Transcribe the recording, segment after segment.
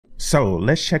So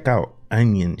let's check out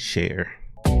OnionShare.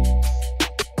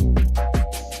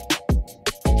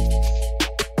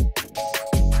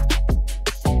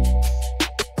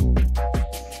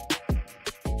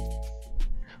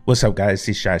 What's up guys,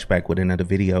 it's Josh back with another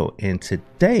video, and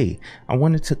today I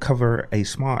wanted to cover a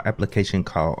small application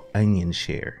called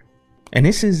OnionShare. And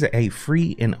this is a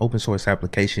free and open source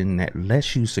application that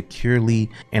lets you securely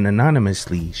and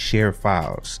anonymously share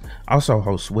files, also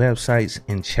host websites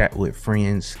and chat with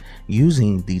friends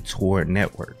using the Tor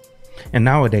network. And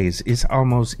nowadays it's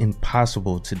almost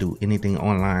impossible to do anything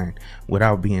online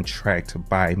without being tracked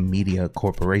by media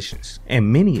corporations.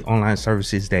 And many online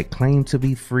services that claim to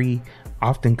be free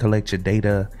often collect your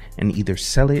data and either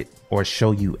sell it or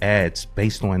show you ads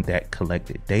based on that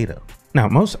collected data. Now,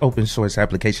 most open source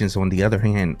applications, on the other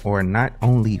hand, are not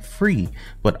only free,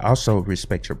 but also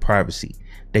respect your privacy.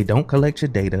 They don't collect your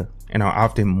data and are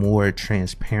often more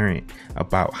transparent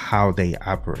about how they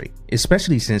operate,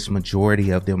 especially since majority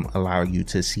of them allow you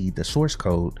to see the source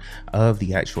code of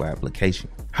the actual application.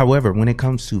 However, when it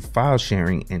comes to file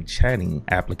sharing and chatting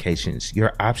applications,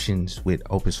 your options with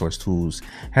open source tools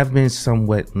have been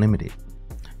somewhat limited.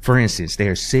 For instance,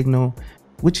 there's Signal,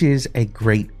 which is a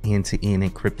great end-to-end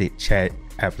encrypted chat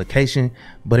application,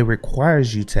 but it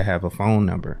requires you to have a phone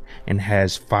number and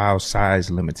has file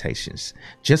size limitations,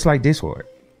 just like Discord.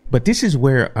 But this is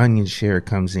where OnionShare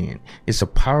comes in. It's a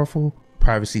powerful,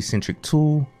 privacy-centric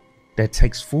tool that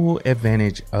takes full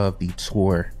advantage of the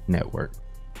Tor network.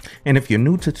 And if you're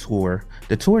new to Tor,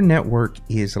 the Tor network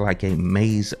is like a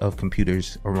maze of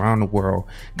computers around the world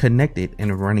connected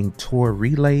and running Tor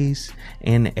relays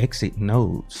and exit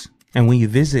nodes. And when you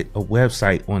visit a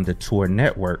website on the Tor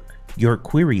network, your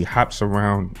query hops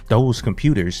around those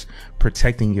computers,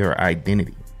 protecting your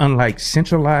identity. Unlike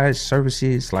centralized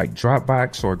services like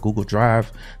Dropbox or Google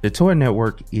Drive, the Tor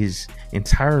network is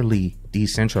entirely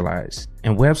decentralized.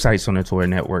 And websites on the Tor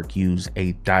network use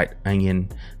a .onion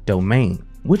domain,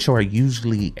 which are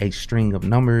usually a string of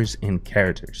numbers and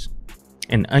characters.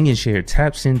 And OnionShare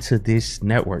taps into this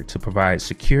network to provide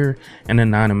secure and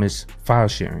anonymous file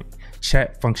sharing,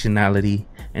 chat functionality,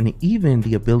 and even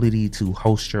the ability to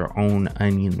host your own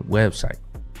Onion website.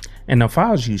 And the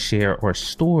files you share are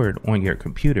stored on your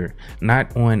computer,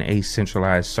 not on a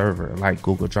centralized server like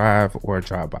Google Drive or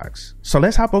Dropbox. So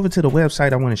let's hop over to the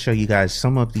website. I want to show you guys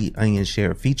some of the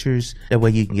OnionShare features. That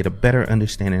way you can get a better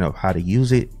understanding of how to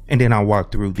use it. And then I'll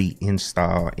walk through the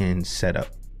install and setup.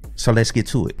 So let's get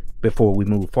to it. Before we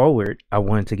move forward, I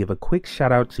wanted to give a quick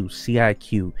shout out to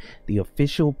CIQ, the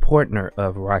official partner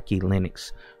of Rocky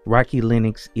Linux. Rocky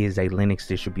Linux is a Linux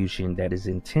distribution that is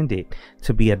intended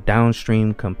to be a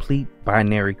downstream complete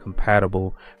binary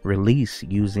compatible release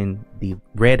using the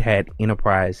Red Hat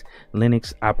Enterprise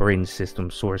Linux operating system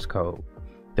source code.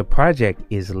 The project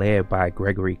is led by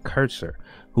Gregory Kurtzer,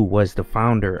 who was the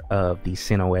founder of the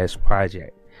CentOS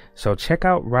project. So check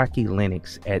out Rocky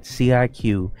Linux at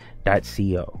ciq.co.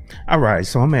 Alright,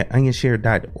 so I'm at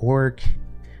onionshare.org,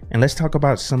 and let's talk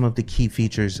about some of the key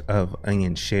features of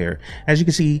OnionShare. As you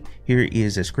can see, here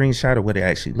is a screenshot of what it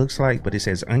actually looks like, but it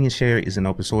says OnionShare is an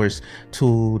open source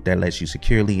tool that lets you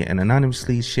securely and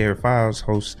anonymously share files,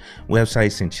 host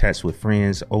websites, and chats with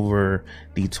friends over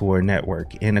the Tor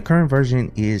network. And the current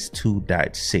version is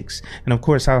 2.6. And of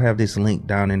course, I'll have this link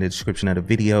down in the description of the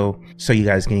video so you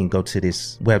guys can go to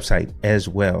this website as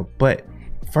well. But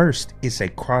first, it's a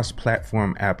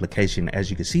cross-platform application. As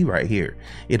you can see right here,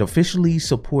 it officially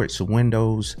supports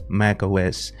Windows, Mac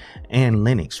OS, and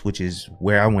Linux, which is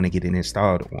where I want to get it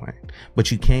installed on.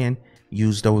 But you can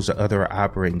use those other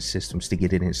operating systems to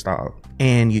get it installed.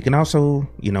 And you can also,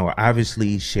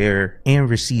 obviously share and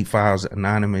receive files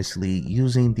anonymously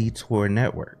using the Tor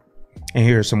network. And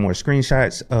here are some more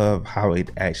screenshots of how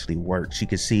it actually works. You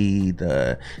can see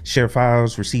the share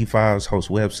files, receive files, host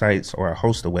websites, or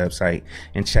host a website,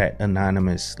 and chat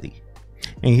anonymously.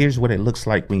 And here's what it looks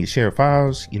like when you share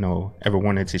files. Ever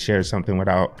wanted to share something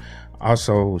without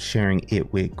also sharing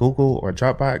it with Google or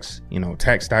Dropbox,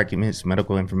 tax documents,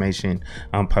 medical information,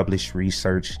 unpublished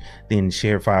research, then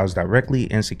share files directly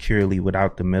and securely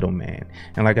without the middleman.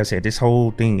 And like I said, this whole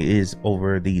thing is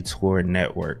over the Tor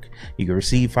network. You can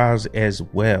receive files as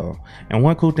well. And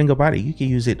one cool thing about it, you can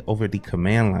use it over the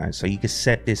command line. So you can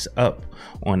set this up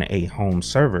on a home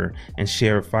server and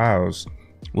share files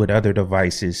with other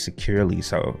devices securely.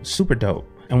 So super dope.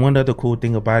 And one other cool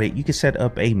thing about it, you can set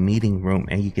up a meeting room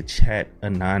and you can chat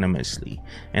anonymously,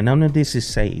 and none of this is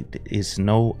saved. It's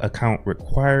no account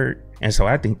required. And so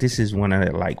I think this is one of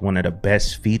the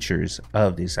best features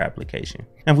of this application.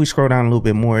 And if we scroll down a little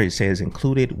bit more, it says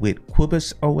included with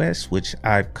Qubis OS, which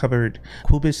I've covered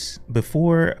Qubis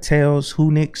before, Tails,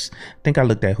 Whonix. I think I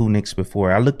looked at Whonix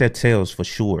before. I looked at Tails for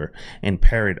sure, and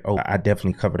Parrot, I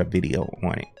definitely covered a video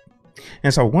on it.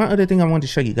 And so one other thing I wanted to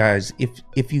show you guys,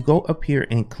 if you go up here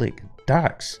and click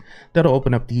Docs, that'll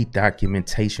open up the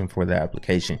documentation for the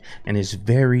application, and it's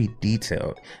very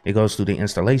detailed. It goes through the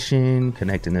installation,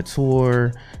 connecting the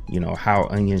tour, you know, how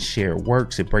OnionShare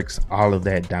works. It breaks all of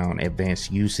that down,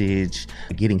 advanced usage,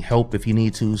 getting help if you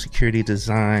need to, security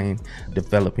design,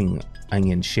 developing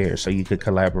OnionShare, so you could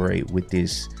collaborate with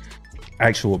this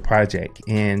actual project.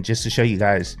 And just to show you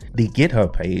guys the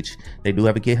GitHub page, they do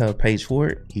have a GitHub page for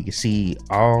it. You can see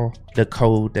all the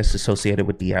code that's associated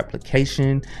with the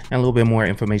application, and a little bit more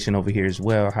information over here as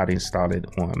well, how to install it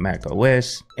on Mac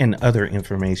OS and other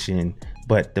information.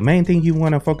 But the main thing you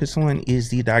want to focus on is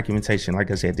the documentation. Like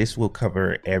I said, this will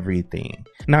cover everything.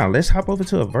 Now let's hop over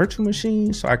to a virtual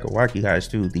machine so I can walk you guys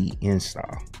through the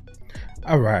install.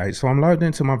 All right, so I'm logged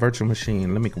into my virtual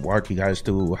machine. Let me walk you guys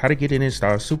through how to get it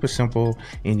installed. Super simple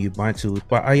in Ubuntu,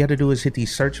 but all you have to do is hit the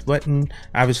search button.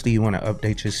 Obviously you want to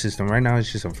update your system. Right now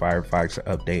it's just a Firefox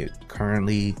update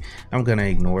currently. I'm gonna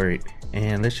ignore it,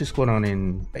 and let's just go on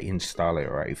and install it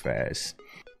right fast.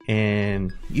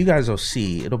 And you guys will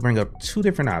see it'll bring up two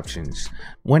different options.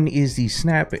 One is the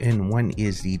snap and one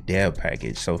is the dev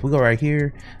package. So if we go right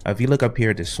here, if you look up here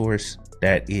at the source,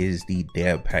 that is the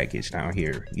dev package down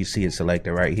here. You see it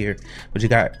selected right here, but you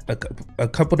got a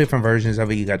couple different versions of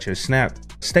it. You got your snap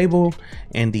stable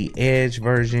and the edge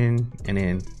version, and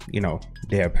then, you know,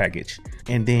 dev package.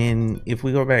 And then if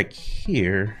we go back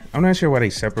here, I'm not sure why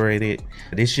they separated.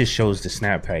 This just shows the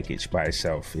snap package by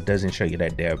itself. It doesn't show you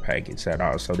that dev package at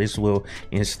all. So this will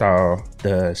install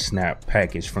the snap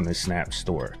package from the snap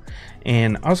store.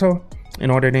 And also, in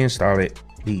order to install it,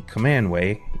 the command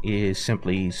way is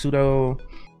simply sudo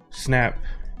snap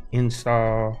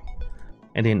install,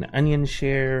 and then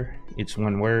OnionShare. It's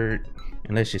one word,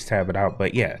 and let's just tab it out.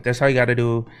 But yeah, that's all you got to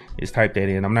do is type that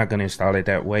in. I'm not going to install it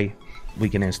that way. We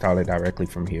can install it directly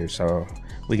from here. So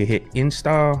we can hit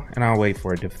install, and I'll wait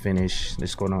for it to finish.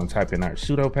 Let's go on and type in our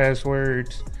sudo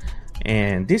passwords.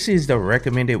 And this is the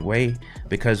recommended way,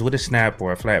 because with a snap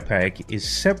or a Flatpak, it's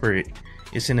separate.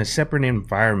 It's in a separate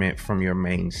environment from your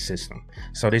main system.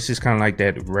 So this is kind of like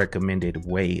that recommended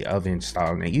way of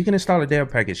installing it. You can install a dev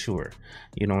package, sure,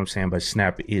 you know what I'm saying, but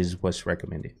snap is what's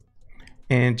recommended.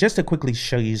 And just to quickly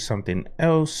show you something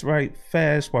else right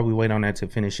fast while we wait on that to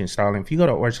finish installing, if you go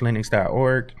to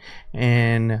archlinux.org,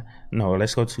 and no,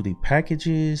 let's go to the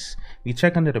packages. You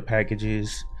check under the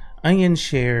packages,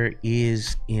 OnionShare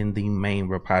is in the main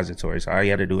repository. So all you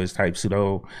have to do is type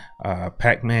sudo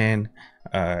pacman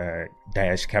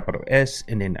dash capital S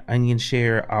and then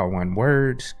OnionShare, all one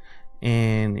words,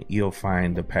 and you'll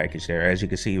find the package there. As you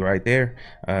can see right there,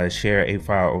 share a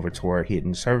file over Tor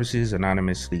hidden services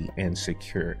anonymously and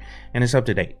secure, and it's up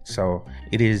to date. So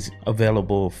it is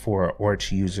available for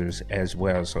Orch users as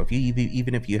well. So if you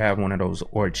even if you have one of those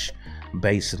Orch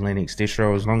based Linux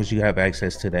distros, as long as you have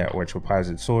access to that Orch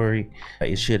repository,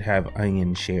 it should have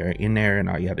OnionShare in there, and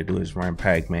all you have to do is run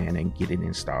pacman and get it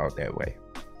installed that way.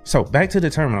 So back to the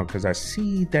terminal, because I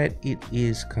see that it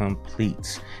is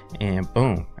complete, and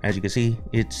boom, as you can see,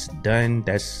 it's done.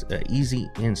 That's an easy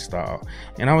install,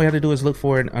 and all we have to do is look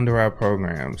for it under our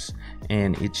programs,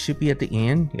 and it should be at the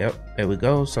end. Yep, there we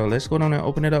go. So let's go down and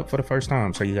open it up for the first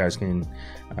time so you guys can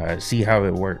see how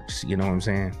it works, you know what I'm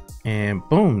saying? And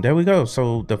boom, there we go.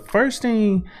 So the first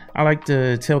thing I like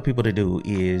to tell people to do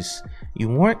is you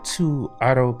want to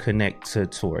auto connect to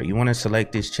Tor. You want to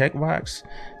select this checkbox.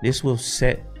 This will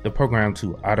set the program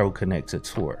to auto connect to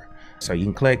Tor. So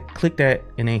you can click that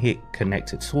and then hit connect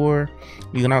to Tor.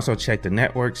 You can also check the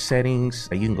network settings.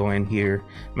 You can go in here,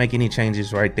 make any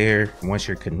changes right there once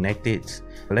you're connected.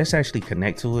 Let's actually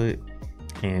connect to it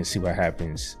and see what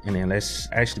happens. And then let's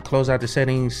actually close out the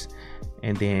settings,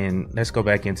 and then let's go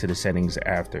back into the settings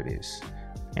after this.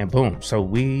 And boom, so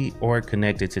we are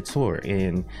connected to Tor.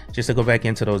 And just to go back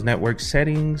into those network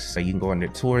settings, so you can go under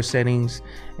Tor settings,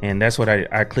 and that's what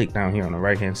I click down here on the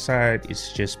right hand side.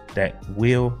 It's just that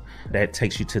wheel that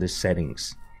takes you to the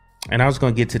settings. And I was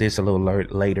going to get to this a little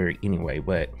later anyway,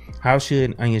 but how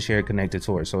should OnionShare connect to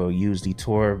Tor? So use the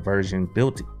Tor version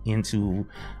built into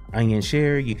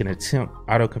OnionShare. You can attempt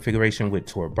auto configuration with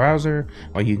Tor browser,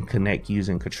 or you can connect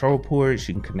using control ports.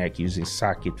 You can connect using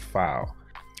socket file.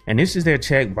 And this is their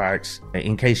checkbox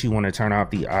in case you want to turn off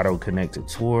the auto connected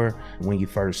tour when you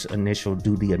first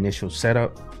do the initial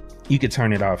setup. You could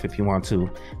turn it off if you want to,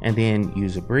 and then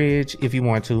use a bridge if you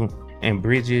want to. And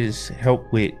bridges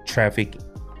help with traffic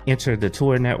enter the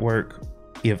tour network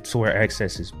if tour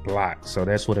access is blocked. So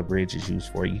that's what a bridge is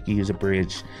used for. You can use a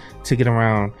bridge to get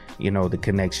around, the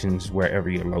connections wherever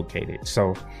you're located.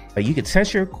 So you can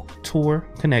test your tour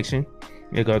connection.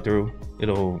 It'll go through,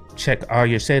 it'll check all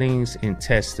your settings and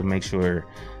test to make sure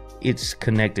it's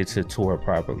connected to Tor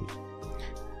properly.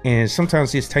 And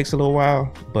sometimes this takes a little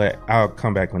while, but I'll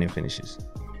come back when it finishes.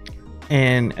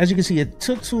 And as you can see, it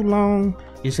took too long.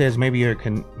 It says maybe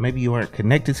you aren't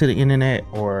connected to the internet,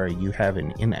 or you have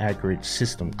an inaccurate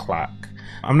system clock.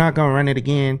 I'm not gonna run it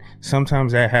again.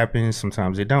 Sometimes that happens,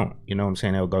 sometimes it don't. You know what I'm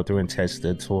saying? It'll go through and test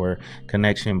the Tor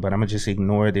connection, but I'm gonna just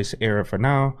ignore this error for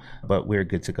now. But we're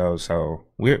good to go. So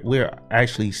we're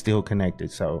actually still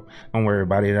connected, so don't worry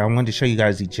about it. I wanted to show you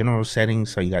guys the general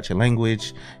settings. So you got your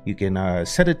language. You can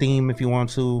set a theme if you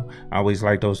want to. I always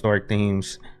like those dark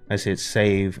themes. Let's hit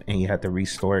save, and you have to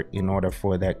restore it in order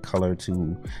for that color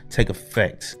to take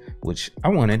effect, which I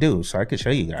want to do so I can show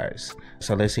you guys.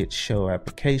 So let's hit show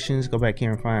applications, go back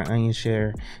here and find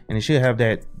OnionShare, and it should have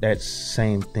that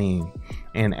same theme.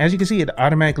 And as you can see, it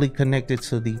automatically connected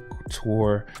to the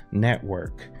Tor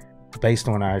network based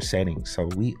on our settings. So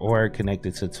we are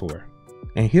connected to Tor.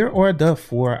 And here are the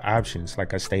 4 options.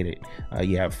 Like I stated,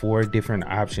 you have 4 different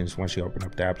options once you open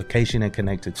up the application and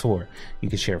connect to Tor. You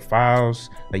can share files,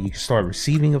 you can start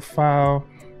receiving a file,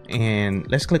 and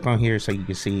let's click on here so you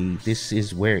can see this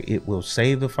is where it will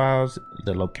save the files,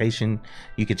 the location.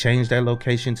 You can change that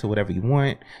location to whatever you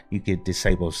want. You could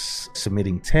disable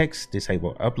submitting text,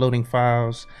 disable uploading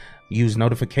files, use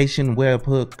notification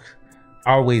webhook.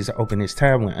 Always open this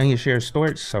tab when OnionShare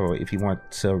starts. So if you want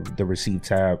the receive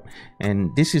tab,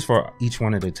 and this is for each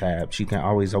one of the tabs, you can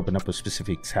always open up a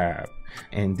specific tab.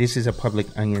 And this is a public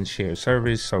OnionShare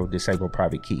service, so disable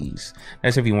private keys.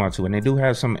 That's if you want to. And they do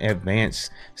have some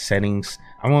advanced settings.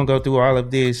 I won't go through all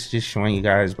of this, just showing you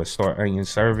guys, but start Onion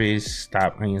service,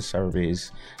 stop Onion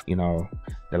service,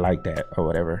 they like that or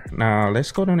whatever. Now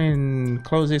let's go down and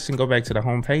close this and go back to the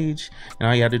home page. And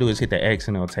all you have to do is hit the X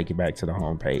and it'll take you back to the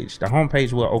home page. The home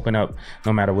page will open up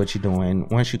no matter what you're doing.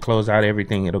 Once you close out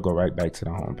everything, it'll go right back to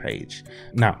the home page.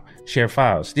 Now, share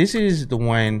files. This is the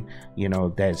one,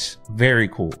 that's very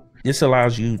cool. This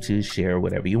allows you to share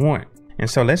whatever you want. And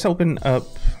so let's open up,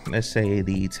 let's say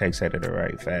the text editor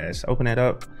right fast. Open it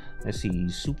up. Let's see,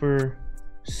 super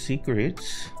secret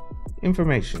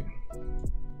information.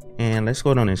 And let's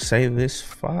go down and save this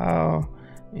file,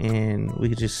 and we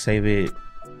can just save it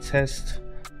test.txt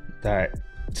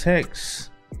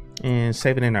and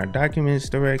save it in our documents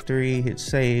directory. Hit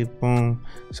save, boom.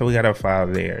 So we got our file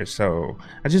there. So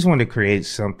I just wanted to create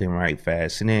something right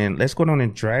fast, and then let's go down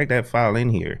and drag that file in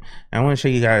here. And I want to show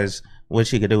you guys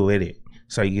what you can do with it.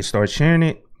 So you can start sharing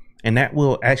it, and that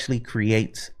will actually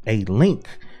create a link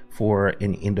for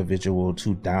an individual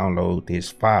to download this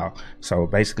file. So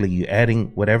basically you're adding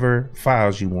whatever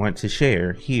files you want to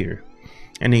share here,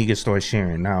 and then you can start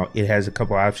sharing. Now it has a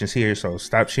couple options here. So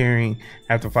stop sharing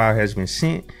after file has been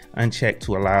sent, uncheck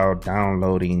to allow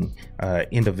downloading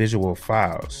individual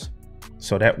files.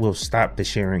 So that will stop the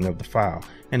sharing of the file.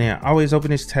 And then always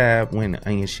open this tab when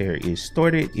OnionShare is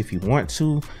started if you want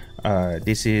to.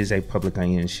 This is a public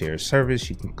OnionShare service.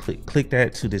 You can click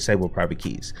that to disable private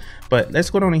keys. But let's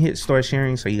go down and hit start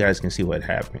sharing so you guys can see what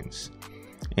happens.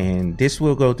 And this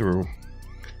will go through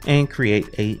and create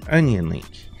a onion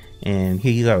link. And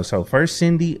here you go. So first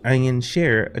send the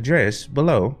OnionShare address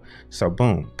below. So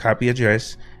boom, copy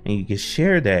address, and you can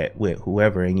share that with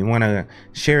whoever, and you want to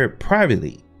share it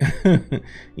privately.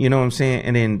 You know what I'm saying?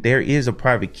 And then there is a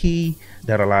private key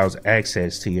that allows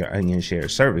access to your OnionShare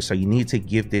service. So you need to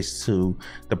give this to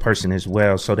the person as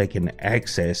well so they can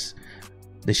access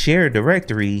the shared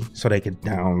directory so they can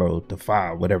download the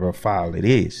file, whatever file it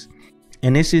is.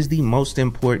 And this is the most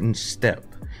important step.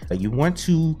 You want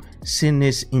to send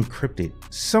this encrypted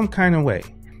some kind of way.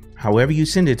 However you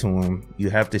send it to them, you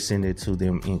have to send it to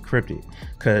them encrypted.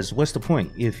 Because what's the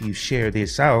point? If you share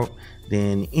this out,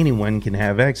 then anyone can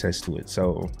have access to it.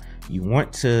 So you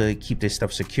want to keep this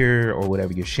stuff secure, or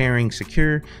whatever you're sharing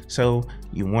secure. So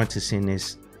you want to send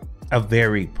this a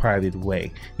very private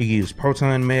way. You can use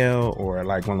Proton Mail or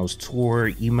like one of those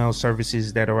Tor email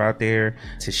services that are out there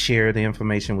to share the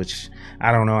information, which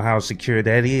I don't know how secure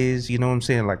that is. You know what I'm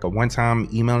saying? Like a one-time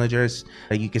email address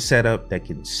that you can set up that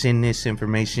can send this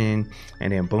information,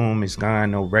 and then boom, it's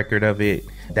gone, no record of it.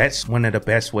 That's one of the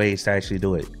best ways to actually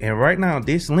do it. And right now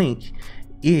this link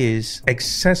is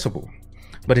accessible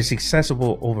but it's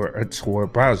accessible over a Tor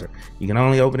browser. You can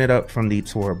only open it up from the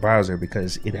Tor browser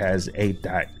because it has a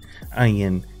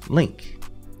 .onion link.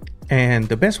 And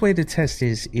the best way to test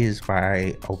this is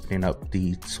by opening up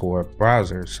the Tor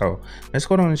browser. So let's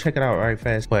go down and check it out right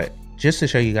fast. But just to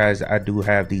show you guys, I do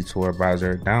have the Tor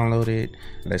browser downloaded.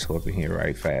 Let's go up in here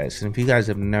right fast. And if you guys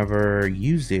have never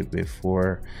used it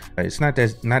before, it's not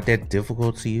that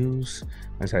difficult to use.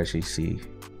 Let's actually see.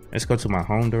 Let's go to my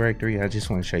home directory. I just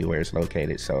want to show you where it's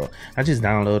located. So I just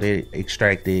downloaded,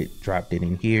 extracted, dropped it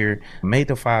in here, made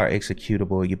the file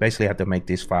executable. You basically have to make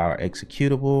this file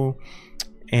executable.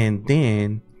 And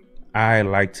then I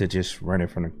like to just run it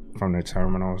from the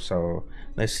terminal. So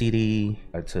let's cd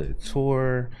to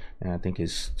Tor, and I think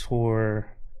it's Tor,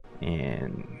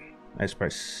 and let's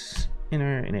press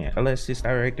enter, and then ls this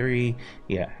directory.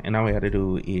 Yeah, and all we have to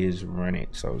do is run it.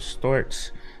 So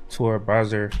start Tor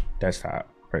browser desktop.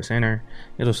 Press enter.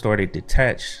 It'll start it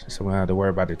detached, so we don't have to worry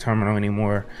about the terminal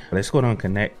anymore. Let's go down and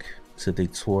connect to the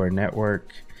Tor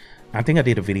network. I think I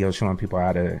did a video showing people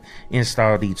how to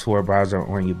install the Tor browser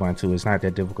on Ubuntu. It's not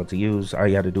that difficult to use. All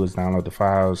you have to do is download the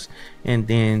files and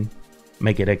then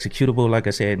make it executable, like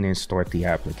I said, and then start the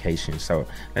application. So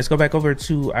let's go back over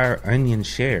to our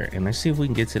OnionShare and let's see if we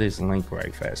can get to this link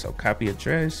right fast. So copy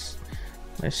address.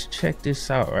 Let's check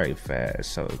this out right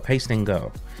fast. So paste and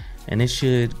go. And it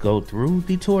should go through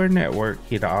the Tor network,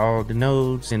 hit all the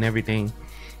nodes and everything,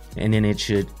 and then it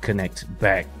should connect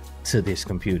back to this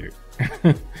computer.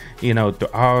 You know,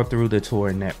 all through the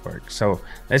Tor network. So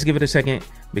let's give it a second,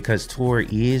 because Tor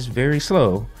is very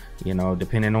slow. You know,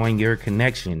 depending on your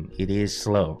connection, it is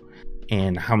slow,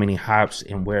 and how many hops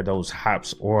and where those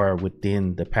hops are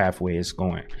within the pathway it's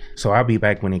going. So I'll be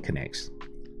back when it connects.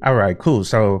 All right, cool.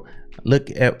 So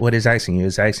look at what it's asking you.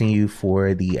 It's asking you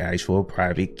for the actual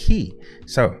private key.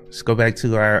 So let's go back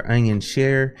to our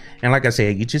OnionShare. And like I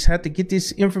said, you just have to get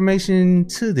this information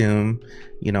to them,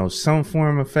 you know, some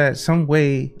form of some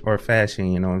way or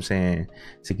fashion, you know what I'm saying,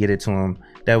 to get it to them.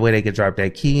 That way they can drop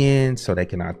that key in so they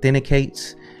can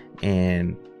authenticate,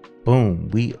 and boom,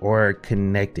 we are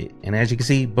connected. And as you can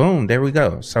see, boom, there we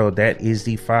go. So that is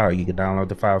the file. You can download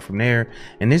the file from there,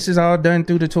 and this is all done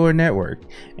through the Tor network.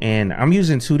 And I'm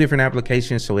using 2 different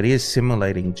applications, so it is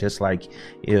simulating just like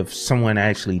if someone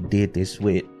actually did this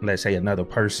with, let's say, another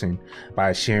person,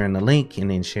 by sharing the link and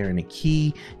then sharing the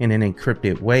key in an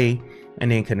encrypted way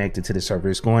and then connected to the server.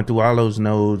 It's going through all those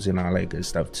nodes and all that good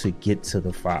stuff to get to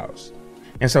the files.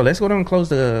 And so let's go down and close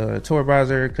the Tor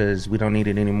browser because we don't need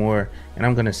it anymore. And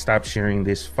I'm going to stop sharing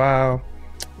this file,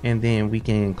 and then we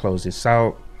can close this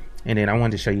out. And then I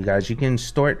wanted to show you guys, you can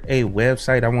start a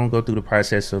website. I won't go through the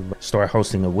process of start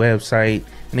hosting a website.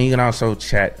 And then you can also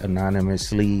chat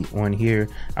anonymously on here.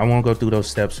 I won't go through those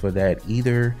steps for that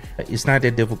either. It's not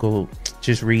that difficult.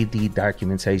 Just read the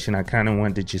documentation. I kind of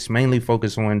wanted to just mainly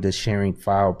focus on the sharing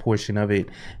file portion of it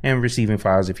and receiving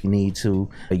files if you need to.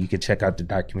 You can check out the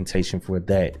documentation for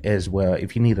that as well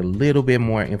if you need a little bit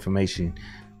more information.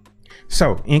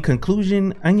 So in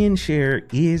conclusion,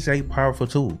 OnionShare is a powerful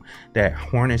tool that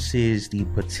harnesses the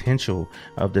potential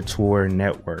of the Tor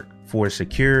network for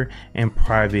secure and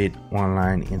private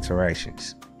online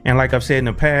interactions. And like I've said in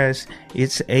the past,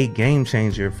 it's a game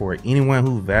changer for anyone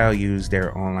who values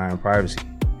their online privacy.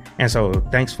 And so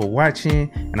thanks for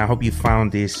watching, and I hope you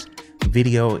found this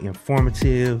video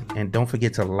informative. And don't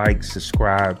forget to like,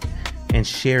 subscribe, and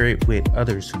share it with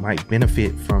others who might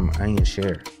benefit from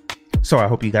OnionShare. So I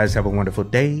hope you guys have a wonderful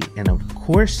day, and of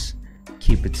course,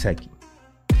 keep it techie.